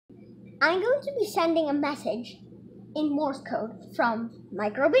I'm going to be sending a message in Morse code from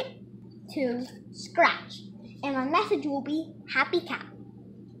Microbit to Scratch, and my message will be Happy Cat.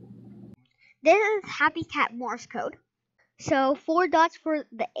 This is Happy Cat Morse code. So 4 dots for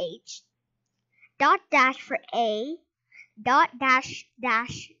the H, dot dash for A, dot dash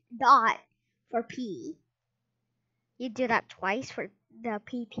dash dot for P. You do that twice for the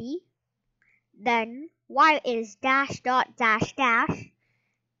PP. Then Y is dash dot dash dash.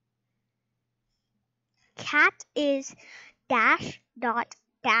 Cat is dash dot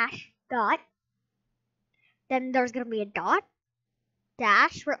dash dot. Then there's gonna be a dot,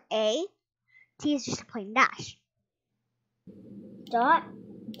 dash for A. T is just a plain dash. Dot,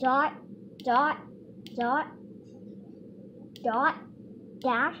 dot, dot, dot, dot,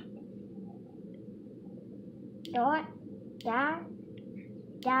 dash, dot, dash,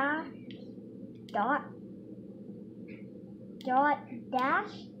 dash, dot, dot,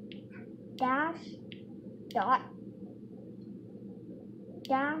 dash, dash, dot,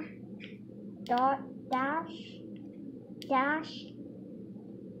 dash, dot, dash, dash,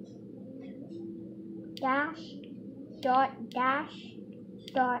 dash, dot, dash,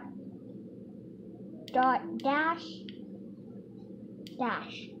 dot, dot, dash,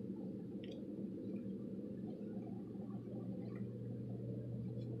 dash.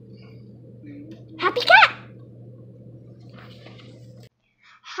 Happy Cat!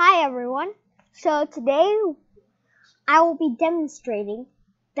 Hi everyone. So today I will be demonstrating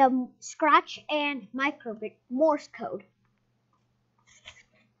the Scratch and Microbit Morse code.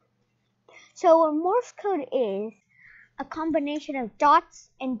 So what Morse code is a combination of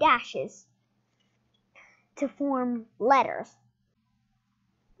dots and dashes to form letters.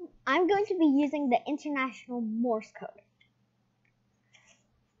 I'm going to be using the International Morse code.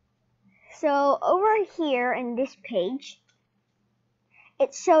 So over here in this page,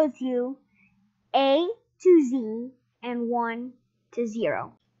 it shows you A to Z and 1 to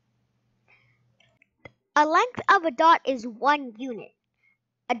 0. A length of a dot is 1 unit.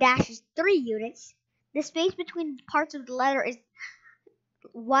 A dash is 3 units. The space between parts of the letter is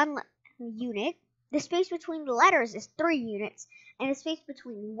 1 unit. The space between the letters is 3 units. And the space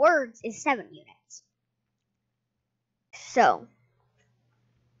between words is 7 units. So,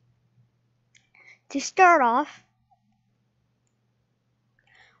 to start off,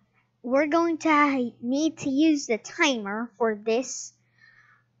 we're going to need to use the timer for this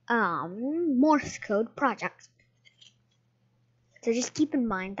Morse code project. So just keep in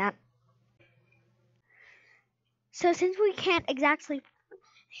mind that. So since we can't exactly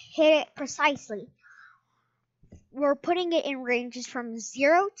hit it precisely, we're putting it in ranges from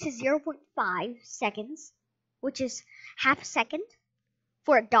 0 to 0.5 seconds, which is half a second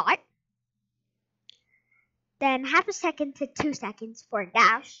for a dot. Then half a second to 2 seconds for a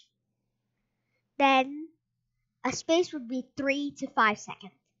dash. Then a space would be 3 to 5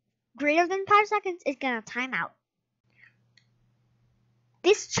 seconds. Greater than 5 seconds is going to time out.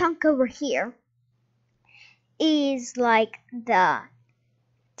 This chunk over here is like the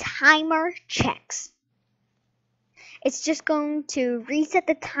timer checks. It's just going to reset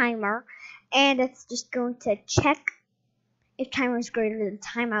the timer, and it's just going to check if timer is greater than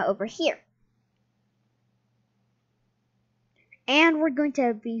timeout over here. And we're going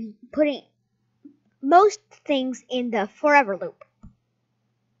to be putting most things in the forever loop.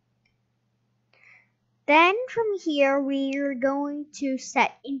 Then from here, we're going to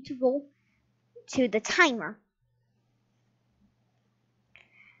set interval to the timer.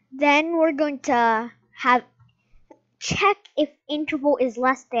 Then we're going to check if interval is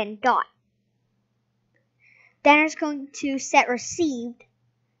less than dot. Then it's going to set received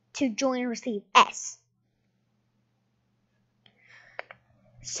to join receive S.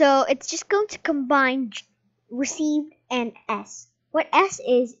 So it's just going to combine received and S. What S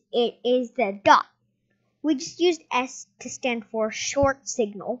is, it is the dot. We just used S to stand for short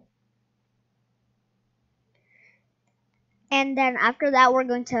signal. And then after that, we're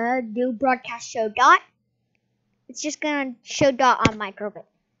going to do broadcast show dot. It's just going to show dot on Microbit.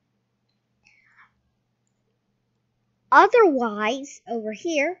 Otherwise, over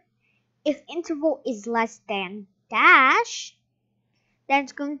here, if interval is less than dash, then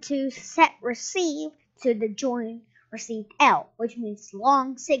it's going to set receive to the join received L, which means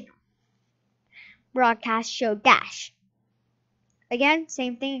long signal. Broadcast show dash. Again,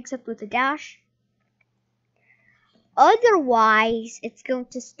 same thing except with a dash. Otherwise, it's going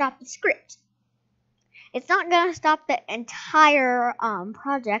to stop the script. It's not going to stop the entire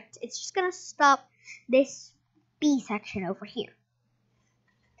project. It's just going to stop this B section over here.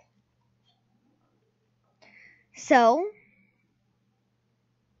 So,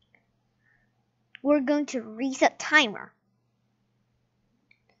 we're going to reset timer.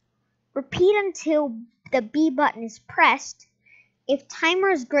 Repeat until the B button is pressed. If timer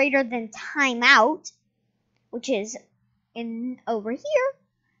is greater than timeout, which is over here,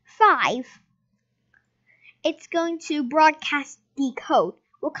 5, it's going to broadcast decode.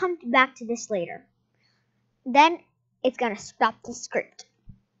 We'll come back to this later. Then it's going to stop the script.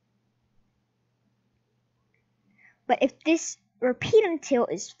 But if this repeat until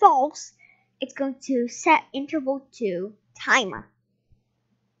is false, it's going to set interval to timer.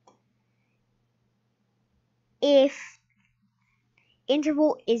 If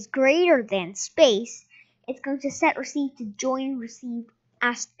interval is greater than space, it's going to set receive to join receive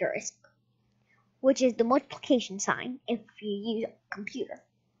asterisk, which is the multiplication sign if you use a computer.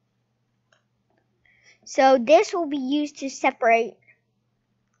 So this will be used to separate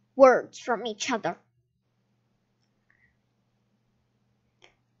words from each other.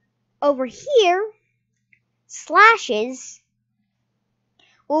 Over here, slashes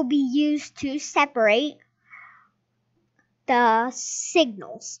will be used to separate the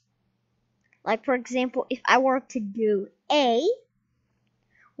signals. Like, for example, if I were to do A,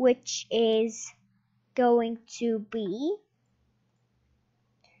 which is going to be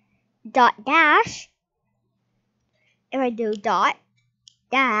dot dash, if I do dot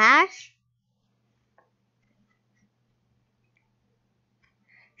dash,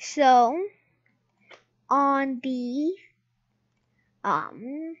 so on the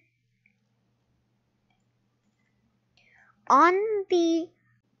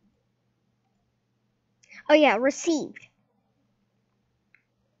received.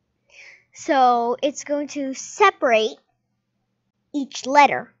 So it's going to separate each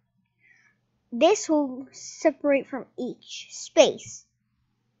letter. This will separate from each space.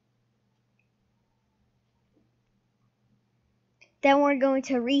 Then we're going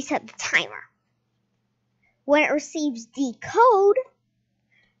to reset the timer. When it receives decode,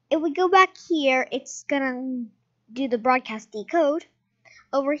 if we go back here, it's gonna do the broadcast decode.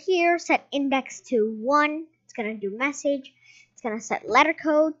 Over here, set index to 1. It's gonna do message. It's gonna set letter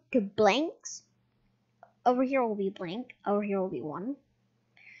code to blanks. Over here will be blank. Over here will be 1.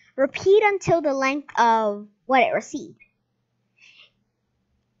 Repeat until the length of what it received.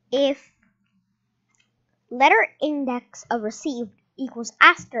 If letter index of received equals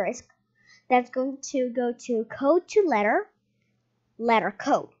asterisk, that's going to go to code to letter, letter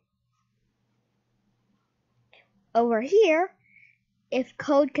code. Over here, if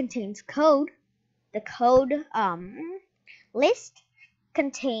code contains code, the code list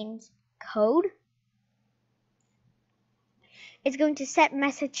contains code. It's going to set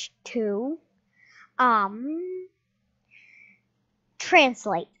message to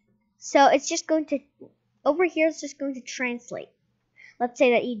translate. So it's just going to, over here it's just going to translate. Let's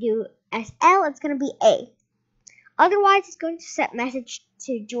say that you do SL, it's going to be A. Otherwise, it's going to set message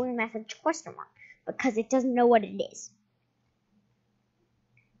to join message question mark because it doesn't know what it is.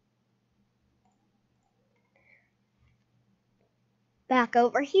 Back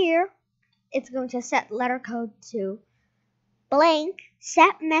over here, it's going to set letter code to blank,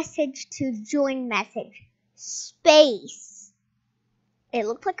 set message to join message, space. It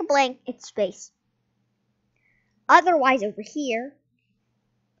looks like a blank, it's space. Otherwise, over here,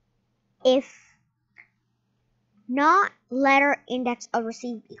 if not letter index of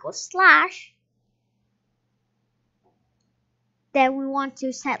received equals slash, then we want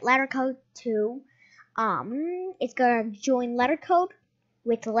to set letter code to, it's going to join letter code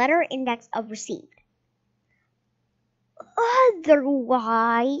with letter index of received.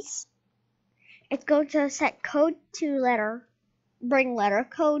 Otherwise, it's going to set code to letter, bring letter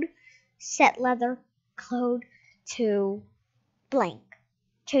code, set letter code to blank.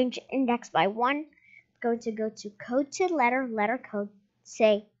 Change index by 1. Going to go to code to letter, letter code,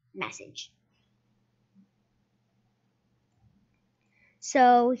 say message.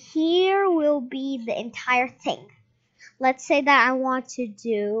 So here will be the entire thing. Let's say that I want to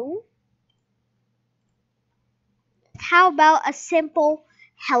do, how about a simple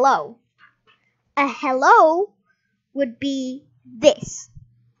hello? A hello would be this.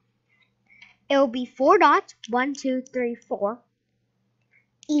 It will be 4 dots, 1, 2, 3, 4,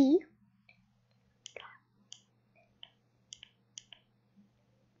 E,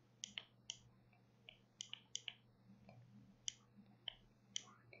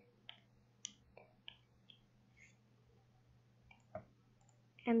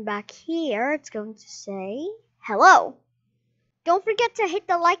 and back here it's going to say hello. Don't forget to hit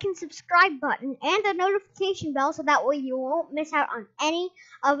the like and subscribe button and the notification bell so that way you won't miss out on any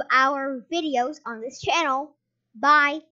of our videos on this channel. Bye.